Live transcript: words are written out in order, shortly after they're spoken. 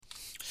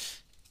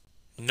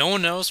No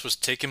one else was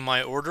taking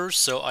my order,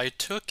 so I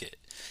took it.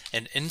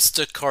 An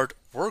Instacart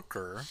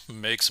worker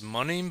makes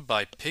money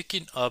by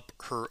picking up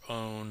her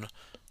own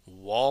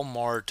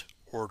Walmart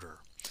order.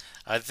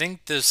 I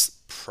think this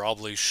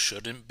probably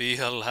shouldn't be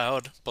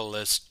allowed, but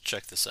let's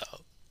check this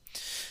out.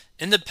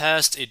 In the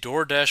past, a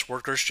DoorDash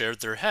worker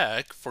shared their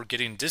hack for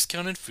getting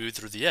discounted food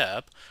through the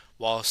app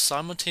while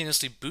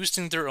simultaneously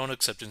boosting their own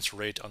acceptance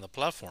rate on the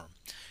platform.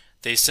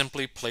 They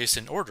simply place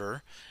an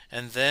order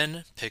and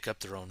then pick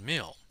up their own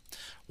meal.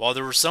 While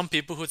there were some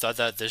people who thought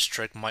that this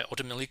trick might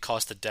ultimately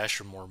cost the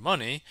dasher more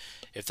money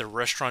if the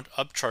restaurant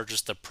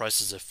upcharges the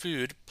prices of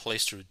food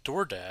placed through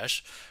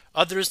DoorDash,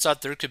 others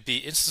thought there could be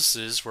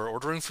instances where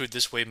ordering food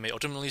this way may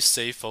ultimately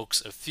save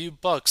folks a few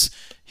bucks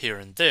here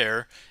and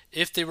there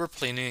if they were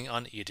planning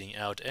on eating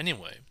out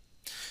anyway.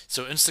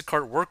 So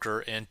Instacart worker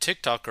and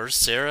TikToker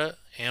Sarah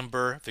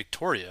Amber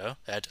Victoria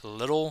at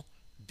Little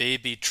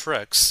Baby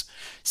Trex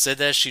said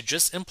that she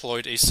just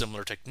employed a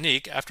similar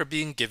technique after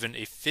being given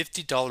a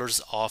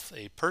 $50 off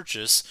a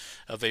purchase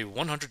of a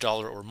 $100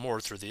 or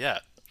more through the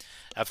app.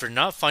 After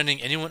not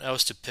finding anyone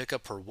else to pick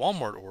up her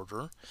Walmart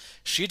order,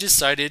 she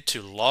decided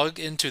to log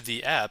into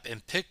the app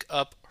and pick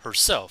up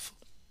herself,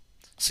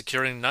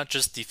 securing not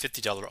just the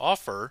 $50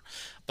 offer,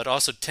 but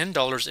also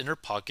 $10 in her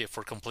pocket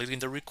for completing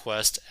the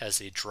request as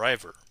a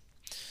driver.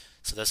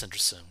 So that's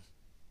interesting.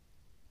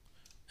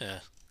 Yeah,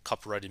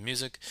 copyrighted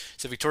music.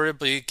 So Victoria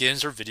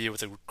begins her video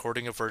with a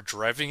recording of her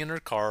driving in her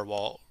car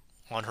while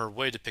on her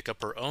way to pick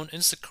up her own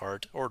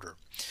Instacart order.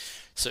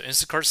 So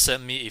Instacart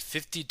sent me a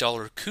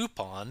 $50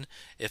 coupon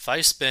if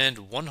I spend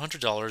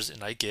 $100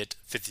 and I get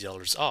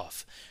 $50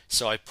 off.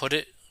 So I put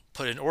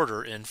an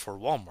order in for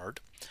Walmart.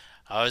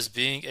 I was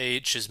being a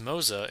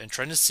chismosa and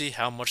trying to see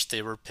how much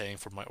they were paying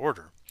for my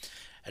order.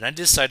 And I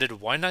decided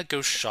why not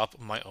go shop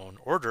my own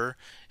order,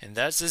 and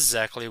that's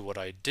exactly what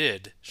I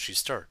did, she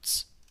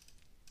starts.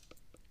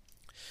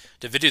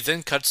 The video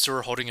then cuts to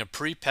her holding a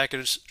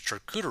pre-packaged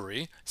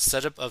charcuterie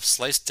setup of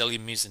sliced deli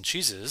meats and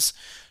cheeses.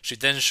 She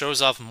then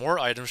shows off more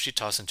items she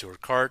tossed into her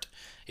cart: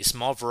 a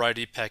small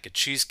variety pack of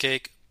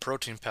cheesecake,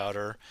 protein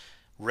powder,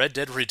 Red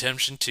Dead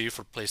Redemption 2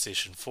 for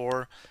PlayStation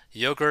 4,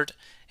 yogurt,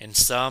 and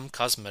some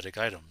cosmetic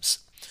items.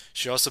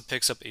 She also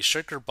picks up a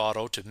shaker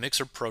bottle to mix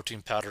her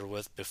protein powder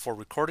with before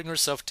recording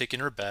herself taking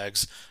her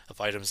bags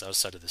of items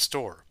outside of the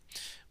store,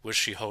 which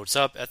she holds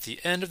up at the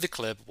end of the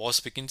clip while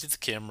speaking to the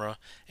camera.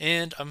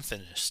 "And I'm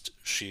finished,"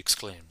 she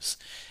exclaims.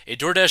 A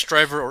DoorDash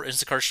driver or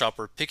Instacart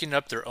shopper picking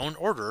up their own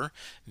order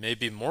may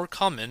be more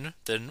common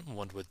than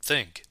one would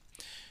think.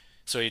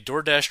 So a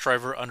DoorDash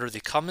driver under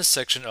the comments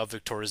section of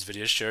Victoria's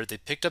video shared they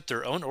picked up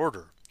their own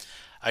order.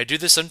 "I do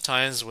this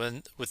sometimes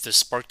with the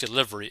Spark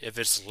delivery if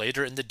it's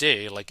later in the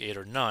day, like 8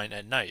 or 9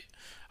 at night,"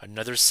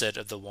 another said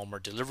of the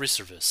Walmart delivery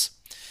service.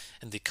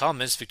 In the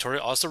comments,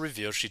 Victoria also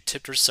revealed she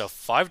tipped herself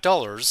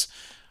 $5,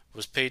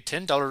 was paid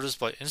 $10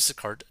 by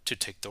Instacart to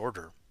take the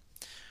order.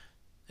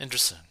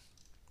 Interesting.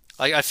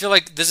 I feel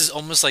like this is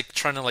almost like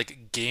trying to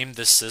game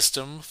the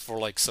system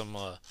for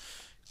some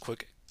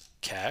quick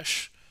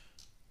cash.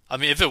 I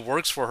mean, if it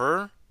works for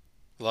her,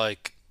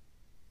 like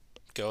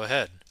go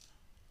ahead.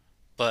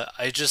 But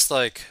I feel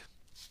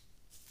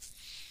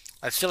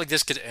like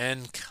this could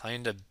end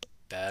kind of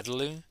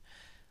badly.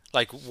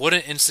 Like,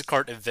 wouldn't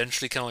Instacart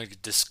eventually kind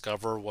of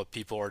discover what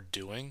people are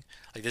doing?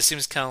 Like, this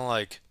seems kind of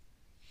like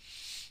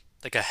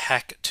a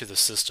hack to the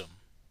system.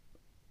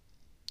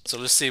 So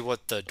let's see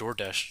what the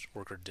DoorDash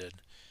worker did.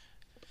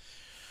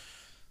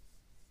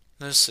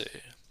 Let's see.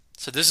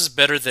 So this is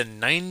better than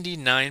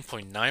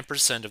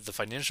 99.9% of the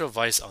financial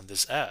advice on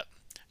this app.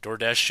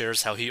 DoorDash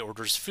shares how he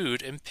orders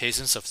food and pays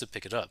himself to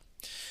pick it up.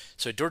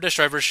 So a DoorDash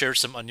driver shared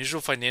some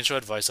unusual financial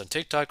advice on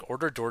TikTok: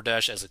 order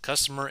DoorDash as a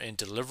customer and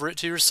deliver it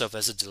to yourself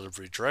as a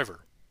delivery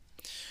driver.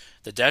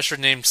 The dasher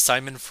named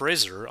Simon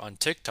Fraser on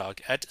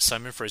TikTok at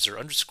Simon Fraser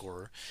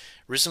 _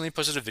 recently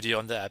posted a video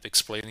on the app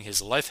explaining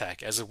his life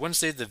hack. As of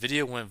Wednesday, the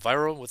video went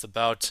viral with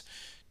about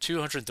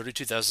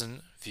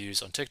 232,000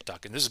 views on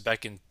TikTok, and this is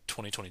back in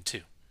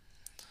 2022.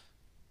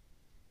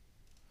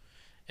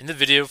 In the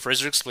video,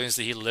 Fraser explains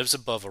that he lives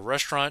above a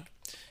restaurant.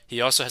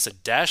 He also has a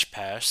Dash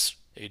Pass,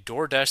 a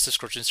DoorDash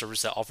subscription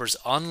service that offers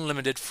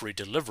unlimited free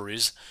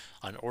deliveries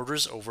on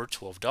orders over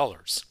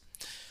 $12.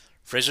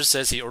 Fraser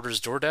says he orders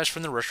DoorDash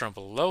from the restaurant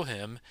below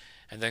him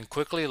and then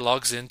quickly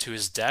logs into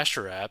his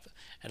Dasher app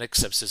and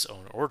accepts his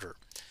own order.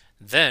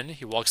 Then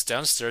he walks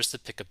downstairs to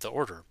pick up the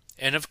order.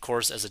 And of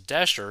course, as a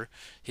Dasher,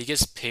 he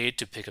gets paid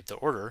to pick up the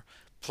order,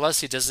 plus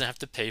he doesn't have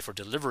to pay for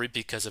delivery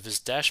because of his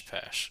Dash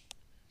Pass.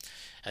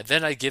 "And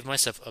then I give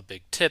myself a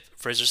big tip,"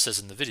 Fraser says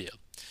in the video.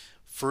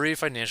 Free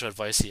financial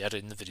advice, he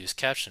added in the video's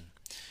caption.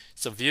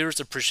 Some viewers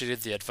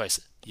appreciated the advice.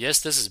 "Yes,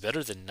 this is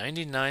better than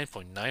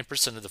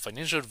 99.9% of the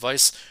financial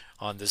advice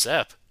on this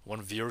app,"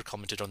 one viewer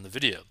commented on the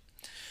video.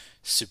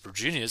 Super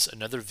Genius,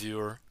 another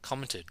viewer,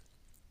 commented.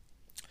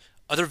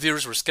 Other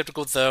viewers were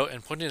skeptical, though,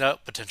 and pointed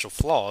out potential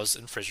flaws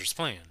in Fraser's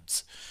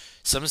plans.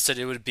 Some said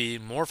it would be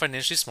more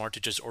financially smart to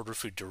just order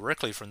food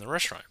directly from the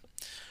restaurant.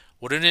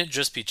 "Wouldn't it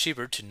just be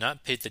cheaper to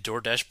not pay the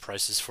DoorDash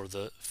prices for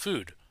the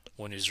food?"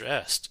 one user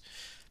asked.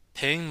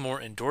 Paying more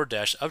in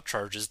DoorDash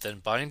upcharges than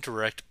buying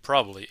direct,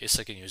 probably, a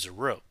second user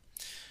wrote.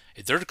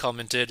 A third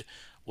commented,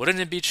 wouldn't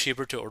it be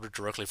cheaper to order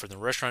directly from the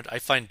restaurant? I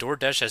find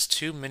DoorDash has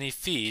too many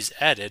fees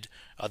added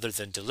other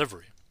than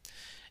delivery.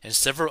 And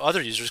several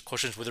other users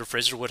questioned whether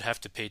Fraser would have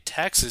to pay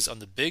taxes on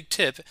the big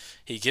tip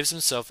he gives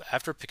himself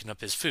after picking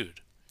up his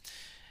food.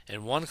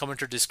 And one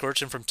commenter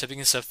discouraged him from tipping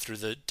himself through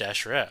the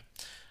Dasher app.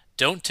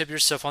 Don't tip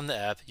yourself on the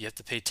app. You have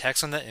to pay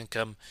tax on that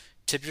income.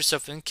 Tip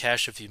yourself in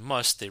cash if you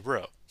must, they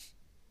wrote.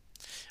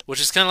 Which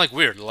is kind of like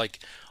weird. Like,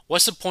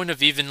 what's the point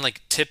of even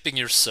like tipping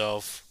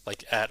yourself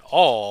like at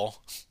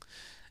all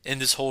in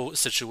this whole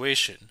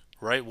situation,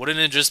 right? Wouldn't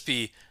it just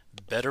be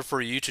better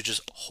for you to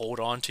just hold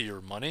on to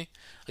your money?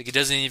 Like, it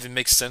doesn't even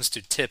make sense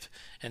to tip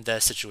in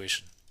that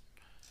situation.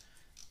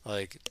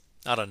 Like,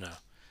 I don't know.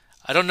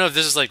 I don't know if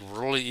this is like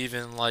really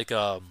even like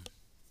a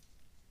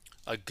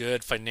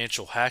good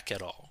financial hack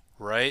at all,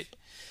 right?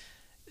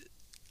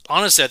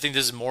 Honestly, I think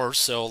this is more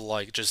so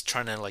like just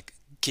trying to like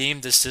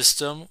game the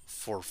system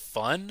for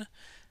fun,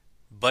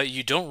 but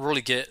you don't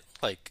really get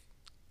like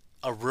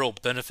a real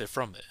benefit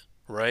from it,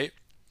 right?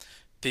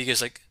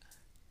 Because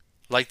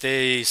like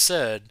they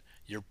said,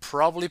 you're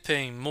probably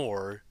paying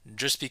more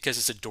just because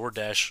it's a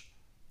DoorDash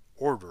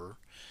order.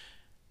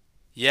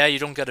 Yeah, you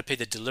don't got to pay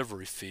the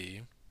delivery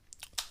fee.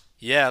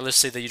 Yeah, let's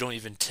say that you don't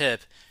even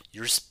tip,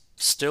 you're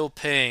still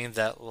paying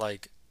that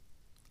like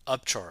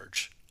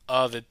upcharge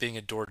of it being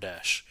a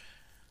DoorDash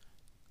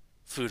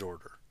food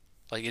order.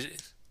 Like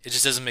it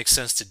just doesn't make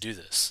sense to do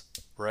this,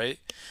 right?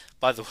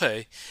 By the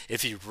way,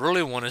 if you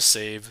really want to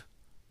save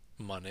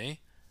money,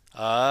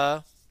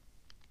 uh,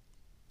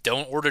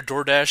 don't order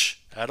DoorDash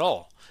at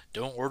all.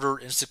 Don't order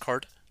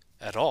Instacart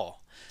at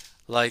all.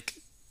 Like,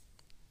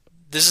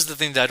 this is the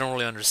thing that I don't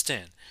really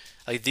understand.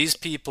 Like, these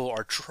people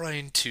are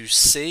trying to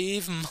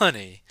save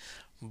money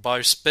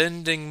by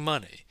spending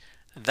money.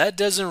 That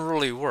doesn't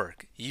really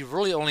work. You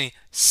really only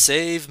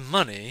save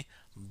money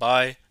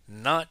by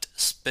not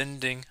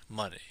spending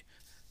money.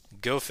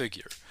 Go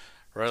figure.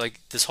 Right? Like,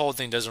 this whole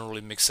thing doesn't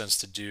really make sense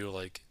to do,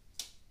 like,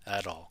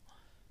 at all.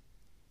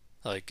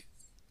 Like,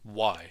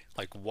 why?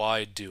 Like,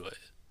 why do it?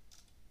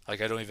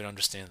 Like, I don't even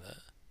understand that.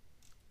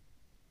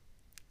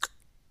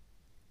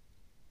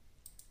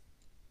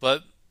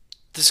 But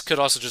this could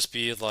also just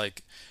be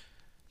like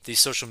these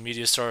social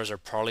media stars are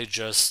probably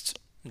just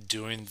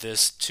doing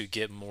this to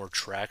get more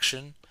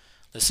traction.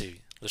 Let's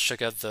see. Let's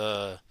check out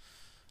the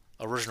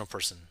original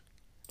person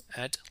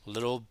at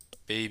Little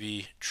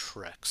Baby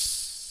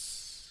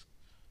Trex.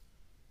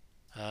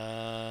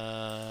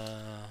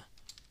 Uh,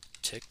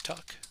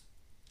 TikTok.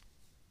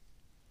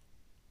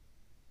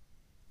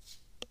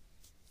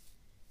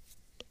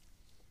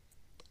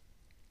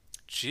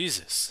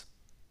 Jesus.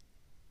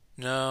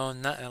 No,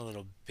 not a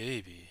little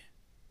baby.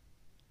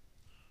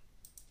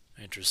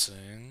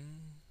 Interesting.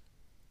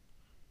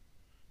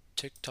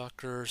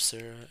 TikToker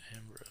Sarah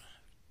Amber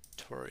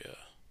Victoria.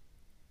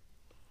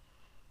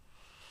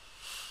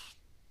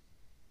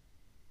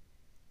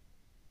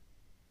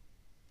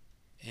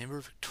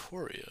 Amber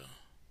Victoria.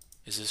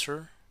 Is this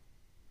her?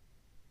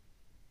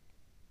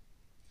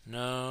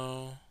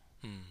 No.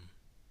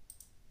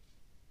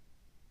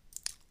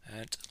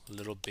 At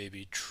Little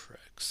Baby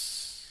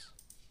Trex.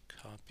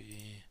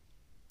 Copy.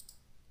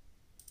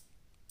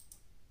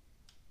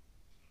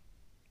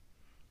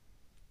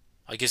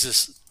 I guess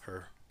it's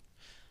her.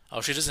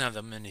 Oh, she doesn't have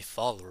that many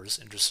followers.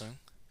 Interesting.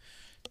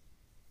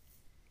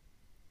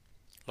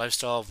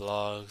 Lifestyle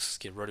vlogs.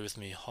 Get ready with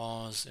me.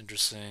 Hauls.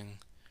 Interesting.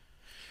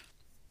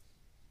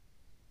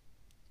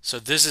 So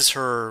this is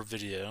her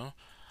video.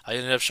 I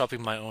ended up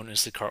shopping my own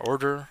Instacart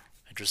order.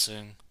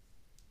 Interesting.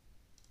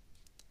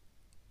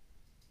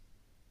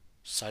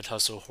 Side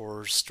hustle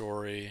horror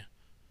story.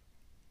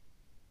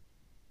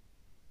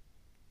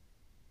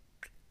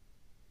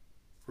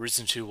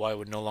 Reason 2 why I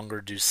would no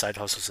longer do side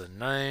hustles at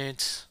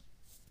night.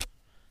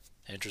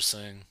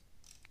 Interesting.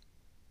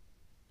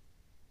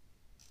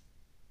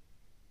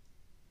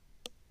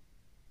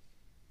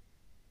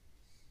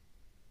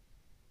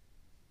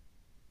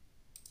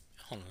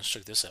 Hold on, let's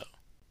check this out.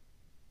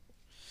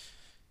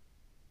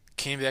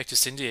 Came back to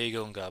San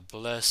Diego and got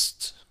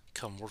blessed.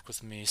 Come work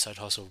with me. Side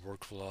hustle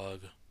work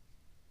vlog.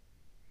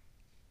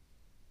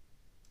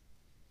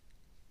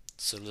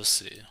 So let's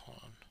see. Hold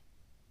on.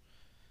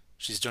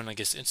 She's doing, I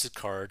guess,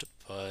 Instacart,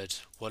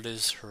 but what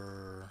is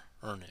her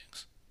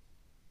earnings?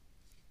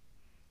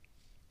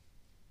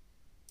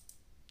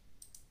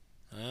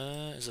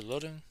 Is it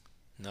loading?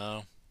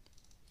 No.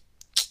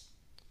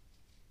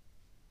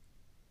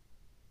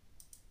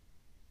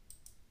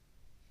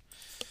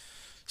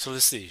 So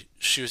let's see.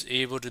 She was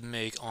able to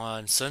make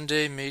on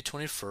Sunday, May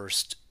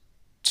 21st,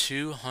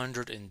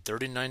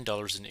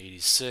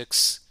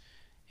 $239.86,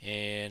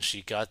 and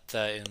she got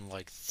that in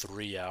like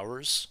 3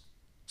 hours.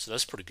 So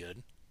that's pretty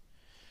good.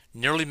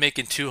 Nearly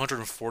making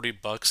 240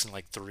 bucks in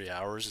like 3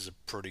 hours is a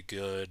pretty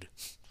good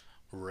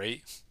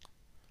rate.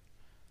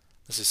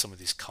 Let's see some of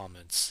these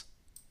comments.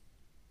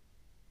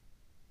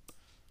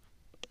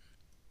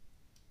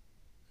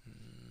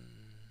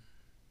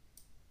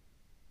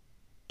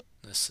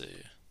 Let's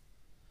see.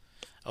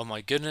 Oh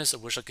my goodness, I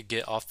wish I could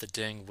get off the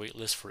dang wait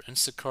list for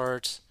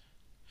Instacart.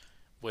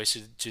 Wait,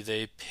 so do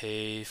they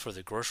pay for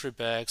the grocery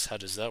bags? How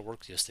does that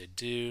work? Yes, they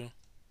do.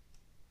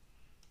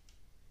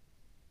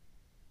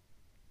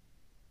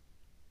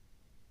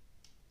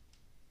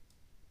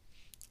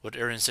 What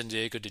area in San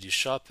Diego did you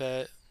shop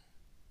at?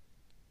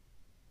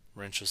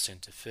 Rancho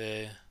Santa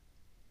Fe.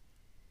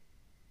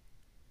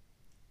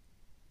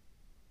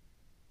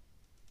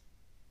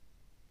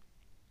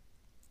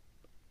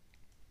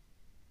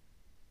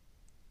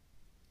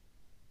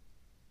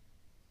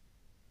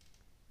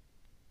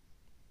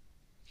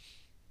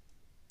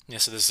 Yeah,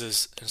 so this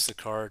is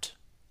Instacart.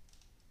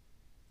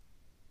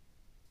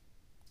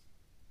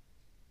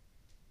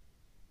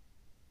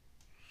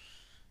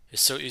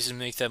 It's so easy to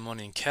make that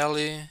money in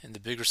Cali. In the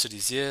bigger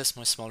cities, yes.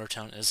 My smaller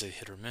town is a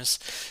hit or miss.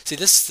 See,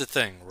 this is the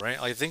thing,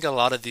 right? I think a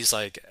lot of these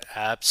like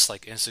apps,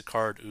 like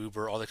Instacart,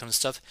 Uber, all that kind of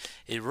stuff,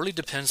 it really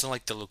depends on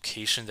like the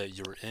location that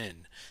you're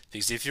in.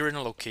 Because if you're in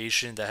a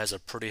location that has a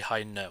pretty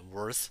high net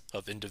worth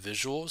of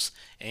individuals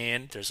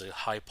and there's a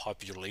high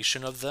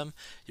population of them,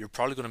 you're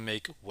probably going to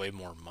make way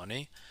more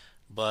money.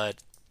 But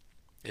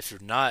if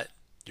you're not,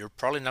 you're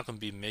probably not going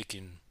to be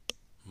making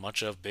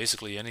much of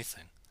basically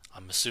anything.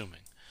 I'm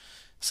assuming.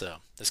 So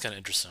that's kind of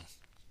interesting.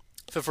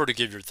 Feel free to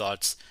give your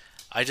thoughts.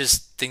 I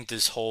just think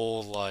this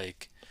whole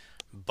like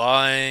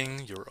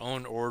buying your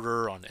own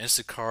order on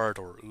Instacart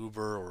or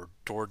Uber or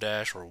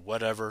DoorDash or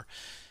whatever,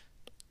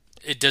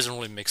 it doesn't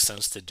really make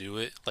sense to do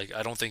it. Like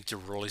I don't think you're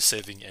really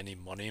saving any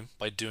money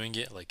by doing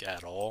it like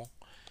at all.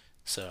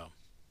 So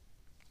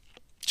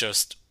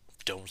just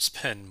don't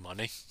spend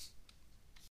money.